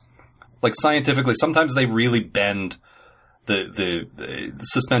 Mm-hmm. Like, scientifically, sometimes they really bend the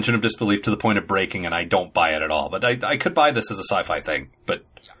suspension of disbelief to the point of breaking, and I don't buy it at all. But I could buy this as a sci-fi thing, but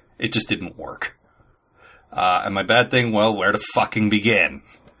it just didn't work. And my bad thing, well, where to fucking begin?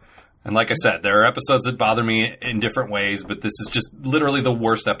 And like I said, there are episodes that bother me in different ways, but this is just literally the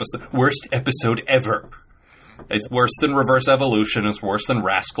worst episode ever. It's worse than Reverse Evolution. It's worse than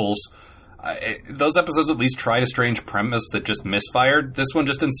Rascals. Those episodes at least tried a strange premise that just misfired. This one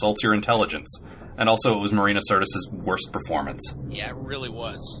just insults your intelligence. And also, it was Marina Sirtis' worst performance. Yeah, it really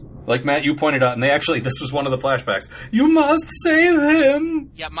was. Like Matt, you pointed out, and this was one of the flashbacks. You must save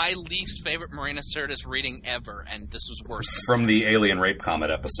him! Yeah, my least favorite Marina Sirtis reading ever, and this was worse. From the Alien Rape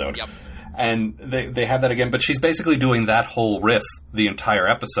Comet episode. Yep. And they have that again, but she's basically doing that whole riff the entire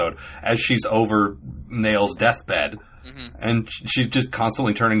episode as she's over Nail's deathbed. Mm-hmm. And she's just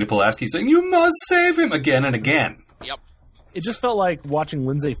constantly turning to Pulaski saying, you must save him, again and again. Yep. It just felt like watching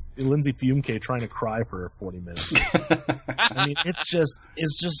Lindsay Fumke trying to cry for 40 minutes. I mean, it's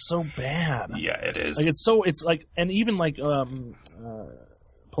just so bad. Yeah, it is. Like, and even like,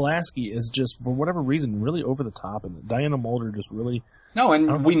 Pulaski is just, for whatever reason, really over the top, and Diana Mulder just really... No,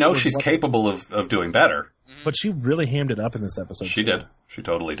 and we know she's capable of doing better. But she really hammed it up in this episode. She did. She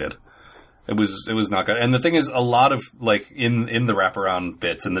totally did. It was not good. And the thing is, a lot of, like, in the wraparound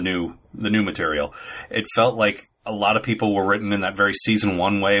bits in the new material, it felt like a lot of people were written in that very season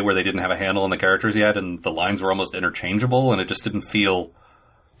 1 way where they didn't have a handle on the characters yet, and the lines were almost interchangeable, and it just didn't feel,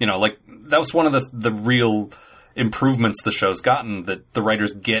 like, that was one of the real improvements the show's gotten, that the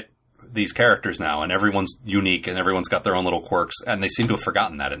writers get these characters now, and everyone's unique, and everyone's got their own little quirks, and they seem to have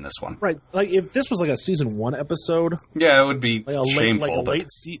forgotten that in this one. Right. Like, if this was like a season 1 episode... Yeah, it would be shameful.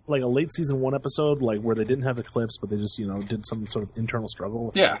 Like a late season 1 episode, like, where they didn't have the clips, but they just, did some sort of internal struggle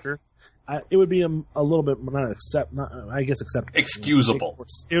with the character. It would be a little bit, acceptable. Excusable.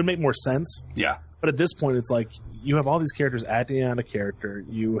 It would make more sense. Yeah. But at this point, it's like, you have all these characters acting out a character.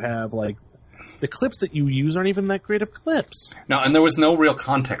 You have, like... The clips that you use aren't even that great of clips. No, and there was no real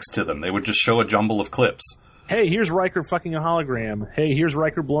context to them. They would just show a jumble of clips. Hey, here's Riker fucking a hologram. Hey, here's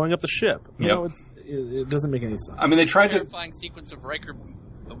Riker blowing up the ship. It doesn't make any sense. I mean, they tried to... terrifying sequence of Riker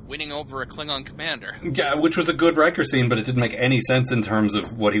winning over a Klingon commander. Yeah, which was a good Riker scene, but it didn't make any sense in terms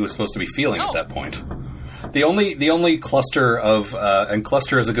of what he was supposed to be feeling at that point. The only cluster of, and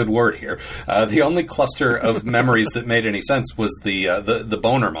cluster is a good word here, the only cluster of memories that made any sense was the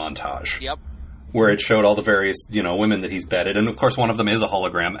boner montage. Yep. Where it showed all the various, women that he's bedded. And, of course, one of them is a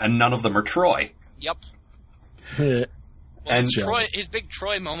hologram, and none of them are Troy. Yep. And his big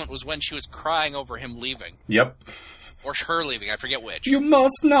Troy moment was when she was crying over him leaving. Yep. Or her leaving, I forget which. You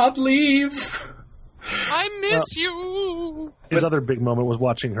must not leave. I miss you. His other big moment was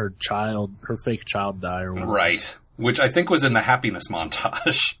watching her fake child die. Or whatever. Right. Which I think was in the happiness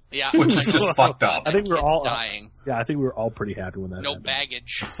montage. Yeah. Which is just fucked up. I think we're all dying. Yeah, I think we were all pretty happy when that happened.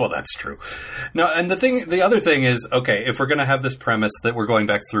 Baggage. Well, that's true. No, and the other thing is, okay, if we're going to have this premise that we're going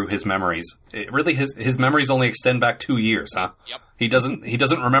back through his memories, his memories only extend back 2 years, huh? Yep. He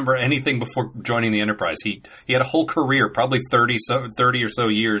doesn't remember anything before joining the Enterprise. He had a whole career, probably 30 or so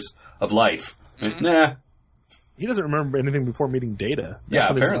years of life. Mm-hmm. Nah. He doesn't remember anything before meeting Data.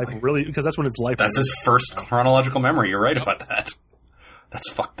 Apparently. Because that's when his life... That's his first chronological memory. You're right about that. That's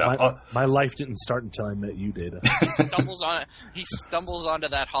fucked up. My life didn't start until I met you, Data. He stumbles onto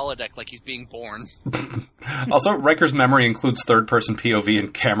that holodeck like he's being born. Also, Riker's memory includes third-person POV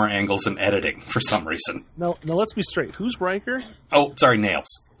and camera angles and editing for some reason. Now let's be straight. Who's Riker? Oh, sorry, Nails.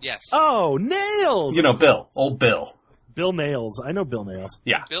 Yes. Oh, Nails! Bill. Old Bill. Bill Nails. I know Bill Nails.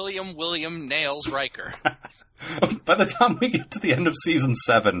 Yeah. William Nails Riker. By the time we get to the end of season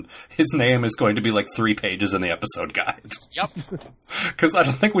 7, his name is going to be like 3 pages in the episode guide. Yep. Because I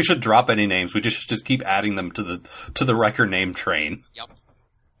don't think we should drop any names. We just keep adding them to the Riker name train. Yep.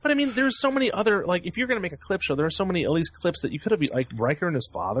 But I mean, there's so many other, like, if you're going to make a clip show, there are so many, at least clips that you could have, like, Riker and his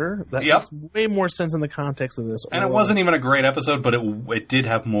father. That makes way more sense in the context of this. And it wasn't even a great episode, but it did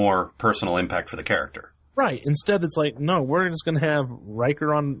have more personal impact for the character. Right. Instead, it's like, no, we're just going to have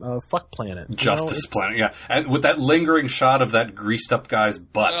Riker on Fuck Planet. Justice Planet, yeah. And with that lingering shot of that greased-up guy's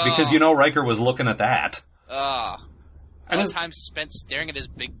butt. Because, Riker was looking at that. All the time spent staring at his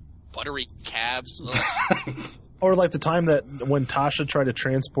big, buttery calves. Or like the time that when Tasha tried to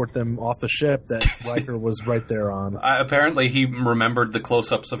transport them off the ship, that Riker was right there on. Apparently, he remembered the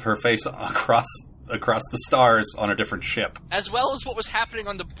close-ups of her face across the stars on a different ship. As well as what was happening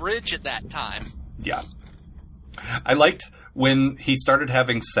on the bridge at that time. Yeah. I liked when he started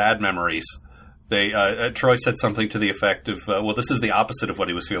having sad memories. Troy said something to the effect of, well, this is the opposite of what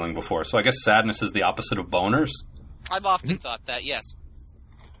he was feeling before. So I guess sadness is the opposite of boners. I've often thought that, yes.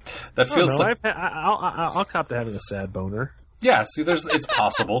 That feels like... I'll cop to having a sad boner. Yeah, see, it's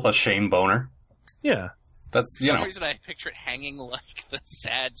possible. A shame boner. Yeah. That's, For some reason I picture it hanging like the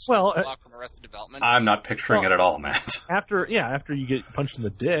sad block from Arrested Development. I'm not picturing it at all, Matt. After you get punched in the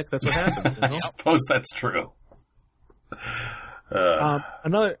dick, that's what happens. I suppose that's true.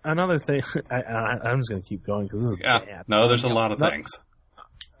 Another thing, I'm just going to keep going because this is bad. No, there's a lot of things.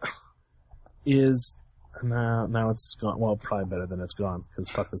 Now it's gone. Well, probably better than it's gone because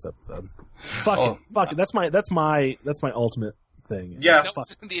fuck this episode. Fuck it. That's my ultimate thing. Yeah, that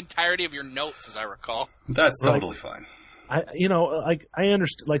was the entirety of your notes, as I recall. That's totally fine. I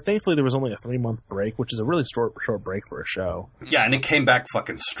understand. Like, thankfully, there was only a 3-month break, which is a really short break for a show. Yeah, and it came back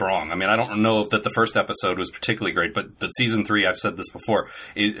fucking strong. I mean, I don't know that the first episode was particularly great, but season 3, I've said this before,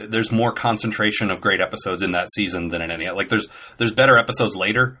 there's more concentration of great episodes in that season than in any. Like, there's better episodes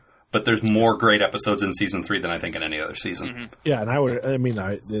later, but there's more great episodes in season 3 than I think in any other season. Mm-hmm. Yeah, and I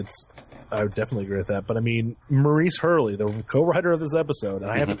would definitely agree with that. But I mean, Maurice Hurley, the co-writer of this episode,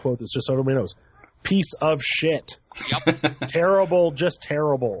 and I have to quote this just so everybody knows. Piece of shit. Yep. Terrible, just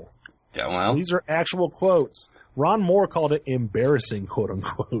terrible. Yeah, well. These are actual quotes. Ron Moore called it embarrassing, quote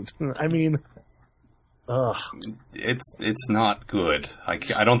unquote. I mean, ugh. It's not good.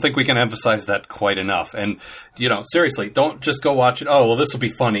 I don't think we can emphasize that quite enough. And, seriously, don't just go watch it. Oh, well, this will be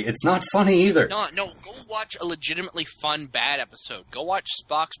funny. It's not funny either. No, go watch a legitimately fun bad episode. Go watch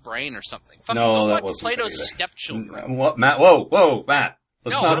Spock's Brain or something. Go watch Plato's Stepchildren. What, Matt? Whoa, Matt.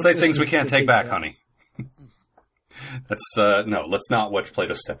 Let's not say things we can't take back, honey. Let's not watch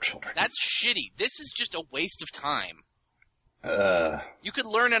Plato's Stepchildren. That's shitty. This is just a waste of time. You could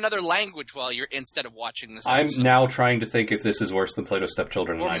learn another language instead of watching this episode. I'm now trying to think if this is worse than Plato's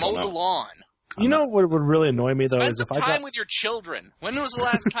Stepchildren, and I don't know. Or mow the lawn. What would really annoy me, though, Spend is if some time with your children. When was the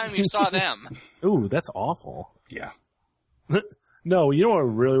last time you saw them? Ooh, that's awful. Yeah. No,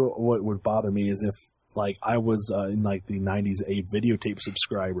 what would bother me is if, like, I was in, like, the 90s a videotape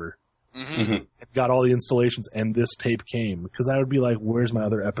subscriber. Mm-hmm. Got all the installations, and this tape came. Because I would be like, where's my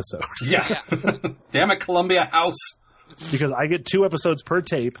other episode? Yeah. Damn it, Columbia House. Because I get 2 episodes per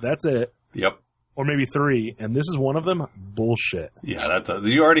tape. That's it. Yep. Or maybe 3. And this is one of them. Bullshit. Yeah,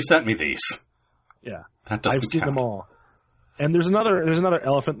 you already sent me these. Yeah. That doesn't I've seen count. them all. And there's another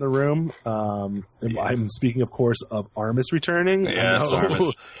elephant in the room. I'm speaking, of course, of Armis returning. Yes,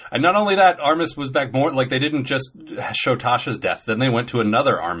 Armis. And not only that, Armis was back more, like, they didn't just show Tasha's death, then they went to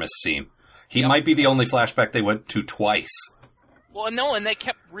another Armis scene. He might be the only flashback they went to twice. Well, no, and they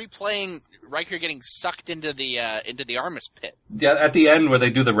kept replaying Riker getting sucked into the Armis pit. Yeah, at the end where they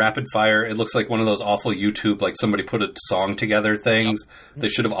do the rapid fire, it looks like one of those awful YouTube, like somebody put a song together things. Yep. They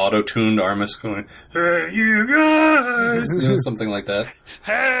should have auto-tuned Armis going, "Hey, you guys!" Something like that.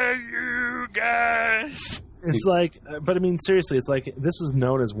 Hey, you guys! It's like, but I mean, seriously, it's like, this is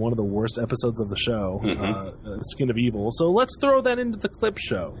known as one of the worst episodes of the show, Skin of Evil. So let's throw that into the clip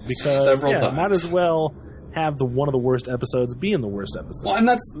show. Because, several times. Might as well have one of the worst episodes be in the worst episode. Well, and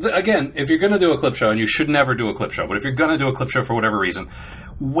that's, again, if you're going to do a clip show, and you should never do a clip show, but if you're going to do a clip show for whatever reason,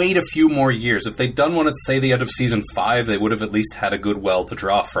 wait a few more years. If they'd done one at, say, the end of season 5, they would have at least had a good well to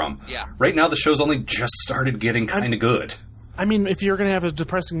draw from. Yeah. Right now, the show's only just started getting kind of good. I mean, if you're going to have a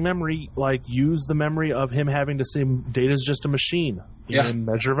depressing memory, like, use the memory of him having to say Data's just a machine in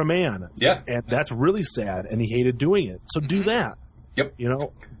Measure of a Man. Yeah. And that's really sad, and he hated doing it. So do that. Yep.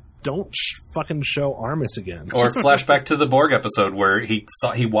 Don't fucking show Armis again. Or flashback to the Borg episode where he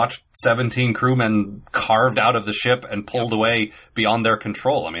watched 17 crewmen carved out of the ship and pulled away beyond their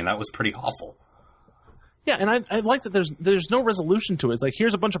control. I mean, that was pretty awful. Yeah, and I like that there's no resolution to it. It's like,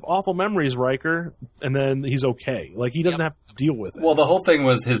 here's a bunch of awful memories, Riker, and then he's okay. Like, he doesn't have to deal with it. Well, the whole thing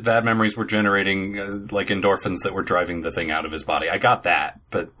was his bad memories were generating, like, endorphins that were driving the thing out of his body. I got that,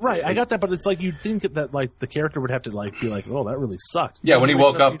 but... Right, I got that, but it's like, you'd think that, like, the character would have to, like, be like, oh, that really sucked. Yeah, when he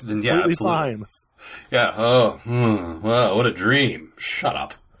woke up, then, yeah, completely absolutely. fine. Yeah, wow, what a dream. Shut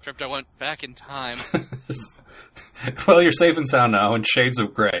up. Except I went back in time. Well, you're safe and sound now in Shades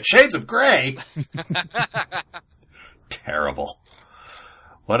of Grey. Shades of Grey?! Terrible.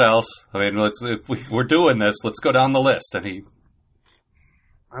 What else? I mean, if we're doing this, let's go down the list. Any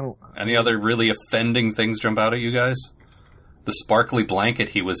other really offending things jump out at you guys? The sparkly blanket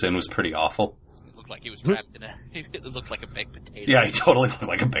he was in was pretty awful. It looked like he was wrapped in it looked like a baked potato. Yeah, he totally looked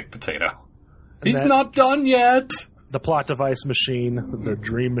like a baked potato. He's not done yet! The plot device machine, the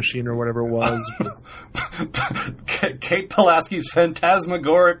dream machine or whatever it was. Kate Pulaski's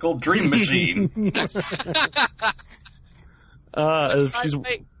phantasmagorical dream machine. She's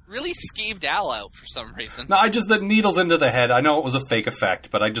really skeeved Al out for some reason. No, the needles into the head. I know it was a fake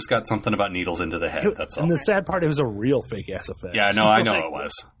effect, but I just got something about needles into the head, that's all. And the sad part, it was a real fake-ass effect. Yeah, no, I know it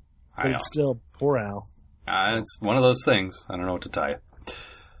was. But it's still, poor Al. It's one of those things. I don't know what to tell you.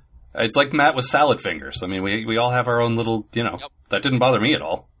 It's like Matt with salad fingers. I mean, we all have our own little, that didn't bother me at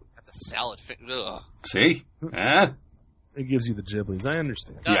all. Got the salad finger. See? It gives you the giblies. I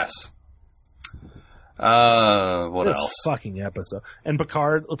understand. Yes. What this else? Fucking episode. And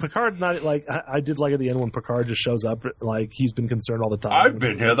Picard, not like, I did like at the end when Picard just shows up, like he's been concerned all the time. I've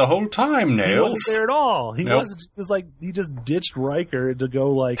been here the whole time, Nails. He wasn't there at all. He Nope. was like, he just ditched Riker to go,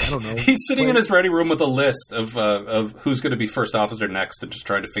 like, I don't know. He's sitting in his ready room with a list of who's going to be first officer next and just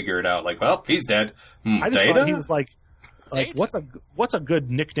trying to figure it out. Like, well, he's dead. I just Data? thought he was like Data? what's a good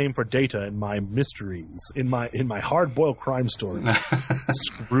nickname for Data in my mysteries, in my hard-boiled crime story?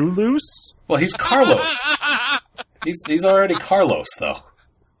 Screw Loose? Well, he's Carlos. He's already Carlos, though.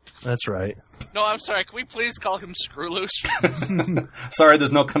 That's right. No, I'm sorry. Can we please call him Screw Loose? Sorry,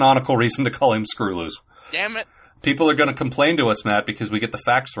 there's no canonical reason to call him Screw Loose. Damn it. People are going to complain to us, Matt, because we get the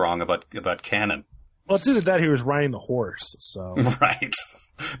facts wrong about canon. Well, it's either that or he was riding the horse, so... Right.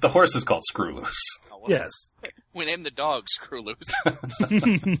 The horse is called Screw Loose. Oh, well, Yes. We named the dog Screw Loose.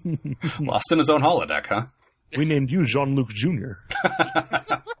 Lost in his own holodeck, huh? We named you Jean-Luc Jr.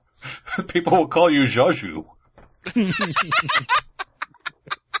 People will call you Zhaju.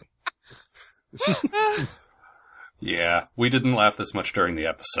 Yeah, we didn't laugh this much during the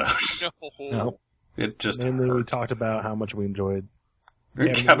episode. No. It just Mainly we hurt. talked about how much we enjoyed...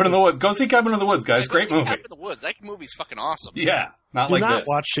 Cabin in the Woods. Go see Cabin in the Woods, guys. Yeah, Great go see movie. Cabin in the Woods. That movie's fucking awesome. Yeah, not Do like not this.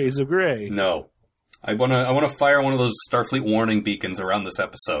 watch Shades of Grey. No. I wanna fire one of those Starfleet warning beacons around this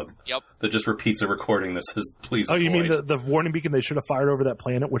episode. Yep. That just repeats a recording that says, please Oh, you mean avoid. the warning beacon they should have fired over that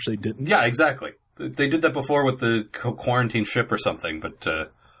planet, which they didn't? Yeah, exactly. They did that before with the quarantine ship or something, but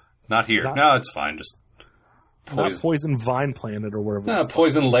not here. No, it's fine. Just Not Poison Vine Planet or wherever.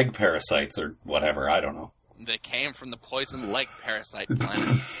 poison leg parasites or whatever. I don't know. They came from the poison leg parasite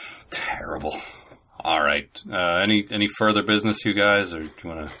planet. Terrible. All right. Any further business, you guys, or do you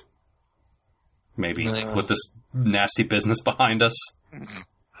want to maybe put this nasty business behind us?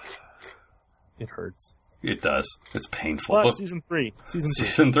 It hurts. It does. It's painful. But But season 3.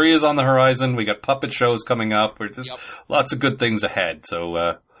 Season 3 is on the horizon. We got puppet shows coming up. There's just lots of good things ahead.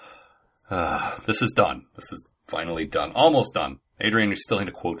 So this is done. This is finally done. Almost done. Adrian, we still need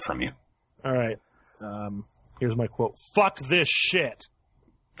a quote from you. All right. Here's my quote. Fuck this shit.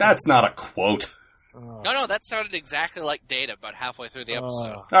 That's not a quote. No, that sounded exactly like Data about halfway through the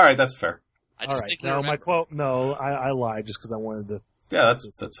episode. All right, that's fair. I All right. distinctly No, remember. my quote. No, I lied just because I wanted to. Yeah, that's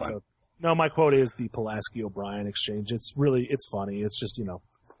fine. So, no, my quote is the Pulaski O'Brien exchange. It's funny. It's just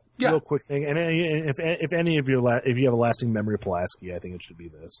Yeah. real quick thing. And if any of you if you have a lasting memory of Pulaski, I think it should be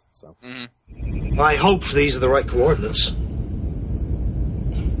this. So I hope these are the right coordinates.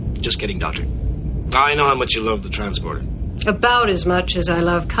 Just kidding, Doctor. I know how much you love the transporter. About as much as I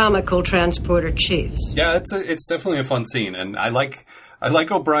love comical transporter chiefs. Yeah, it's definitely a fun scene, and I like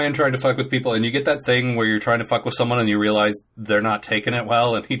O'Brien trying to fuck with people, and you get that thing where you're trying to fuck with someone and you realize they're not taking it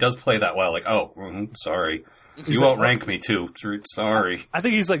well, and he does play that well. Like, sorry, you outrank me too. Sorry. I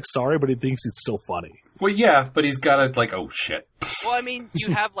think he's like sorry, but he thinks it's still funny. Well, yeah, but he's got to like, oh shit. Well, I mean,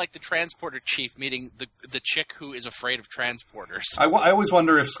 you have like the transporter chief meeting the chick who is afraid of transporters. I always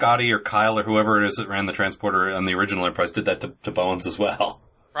wonder if Scotty or Kyle or whoever it is that ran the transporter on the original Enterprise did that to Bones as well.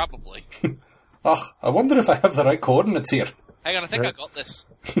 Probably. I wonder if I have the right coordinates here. Hang on, I think I got this.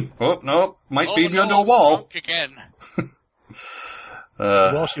 Oh, no, might be no, under a wall. drunk again.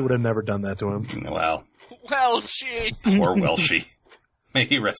 Welshie would have never done that to him. Well, Well, she. poor Welshie. May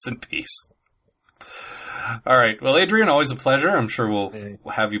he rest in peace. All right. Well, Adrian, always a pleasure. I'm sure we'll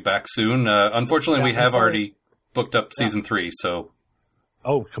have you back soon. Unfortunately, we have already booked up season 3, so...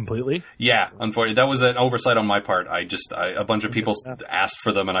 Oh, completely? Yeah, unfortunately. That was an oversight on my part. A bunch of people asked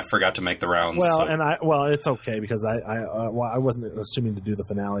for them, and I forgot to make the rounds. Well, so. It's okay, because I wasn't assuming to do the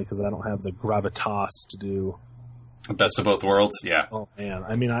finale, because I don't have the gravitas to do... Best of both worlds, yeah. Oh, man.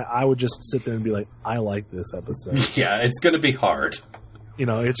 I mean, I would just sit there and be like, I like this episode. Yeah, it's going to be hard. You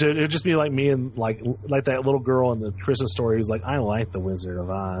know, it'd just be like me and like that little girl in the Christmas story who's like, I like The Wizard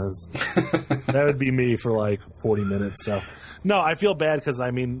of Oz. That would be me for like 40 minutes, so... No, I feel bad because,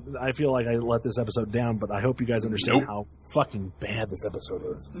 I mean, I feel like I let this episode down, but I hope you guys understand how fucking bad this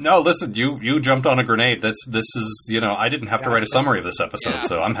episode is. No, listen, you jumped on a grenade. This is, you know, I didn't have to write a summary of this episode,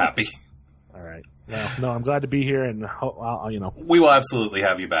 so I'm happy. All right. No, I'm glad to be here, and you know, we will absolutely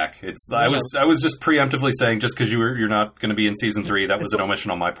have you back. I was just preemptively saying just because you're not going to be in season 3, that was an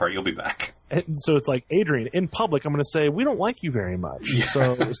omission on my part. You'll be back. And so it's like, Adrian, in public, I'm going to say we don't like you very much. Yeah.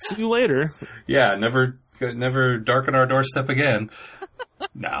 So see you later. Yeah, never darken our doorstep again.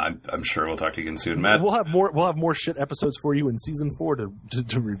 Nah, I'm sure we'll talk to you again soon, Matt. We'll have more shit episodes for you in season 4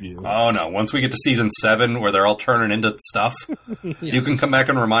 to review. Oh no! Once we get to season 7, where they're all turning into stuff, you can come back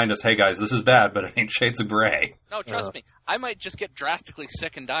and remind us, hey guys, this is bad, but it ain't Shades of Grey. No, trust me, I might just get drastically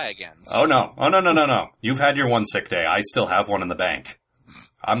sick and die again. So. Oh no! You've had your one sick day. I still have one in the bank.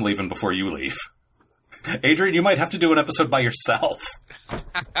 I'm leaving before you leave. Adrian, you might have to do an episode by yourself.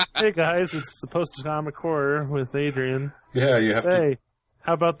 Hey guys, it's the Post-Atomic Horror with Adrian. Yeah, you have to.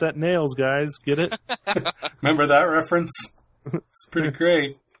 How about that nails, guys? Get it? Remember that reference? It's pretty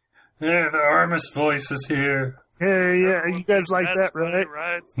great. Yeah, the Armus voice is here. Yeah, you guys like that, right?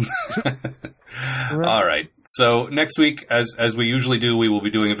 All right. So next week, as we usually do, we will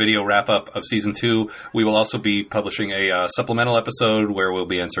be doing a video wrap-up of Season 2. We will also be publishing a supplemental episode where we'll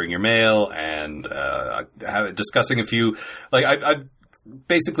be answering your mail and discussing a few... I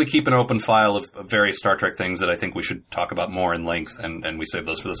basically keep an open file of various Star Trek things that I think we should talk about more in length, and we save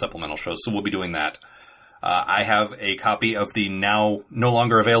those for the supplemental shows, so we'll be doing that. I have a copy of the now no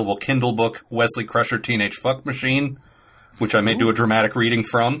longer available Kindle book, Wesley Crusher Teenage Fuck Machine, which I may do a dramatic reading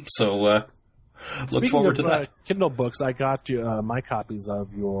from, so look forward to that. Kindle books, I got you my copies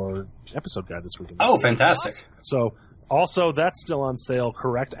of your episode guide this weekend. Oh, fantastic. So... Also, that's still on sale,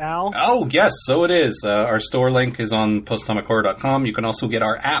 correct, Al? Oh, yes, so it is. Our store link is on postatomichorror.com. You can also get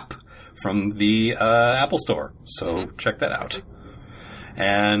our app from the Apple Store, so check that out.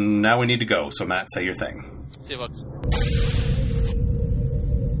 And now we need to go, so Matt, say your thing. See you, folks.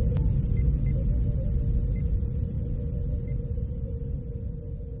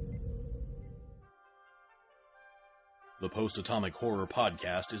 The Post-Atomic Horror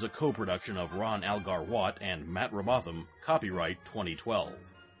Podcast is a co-production of Ron Algar Watt and Matt Robotham, copyright 2012.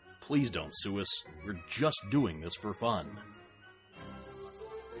 Please don't sue us. We're just doing this for fun.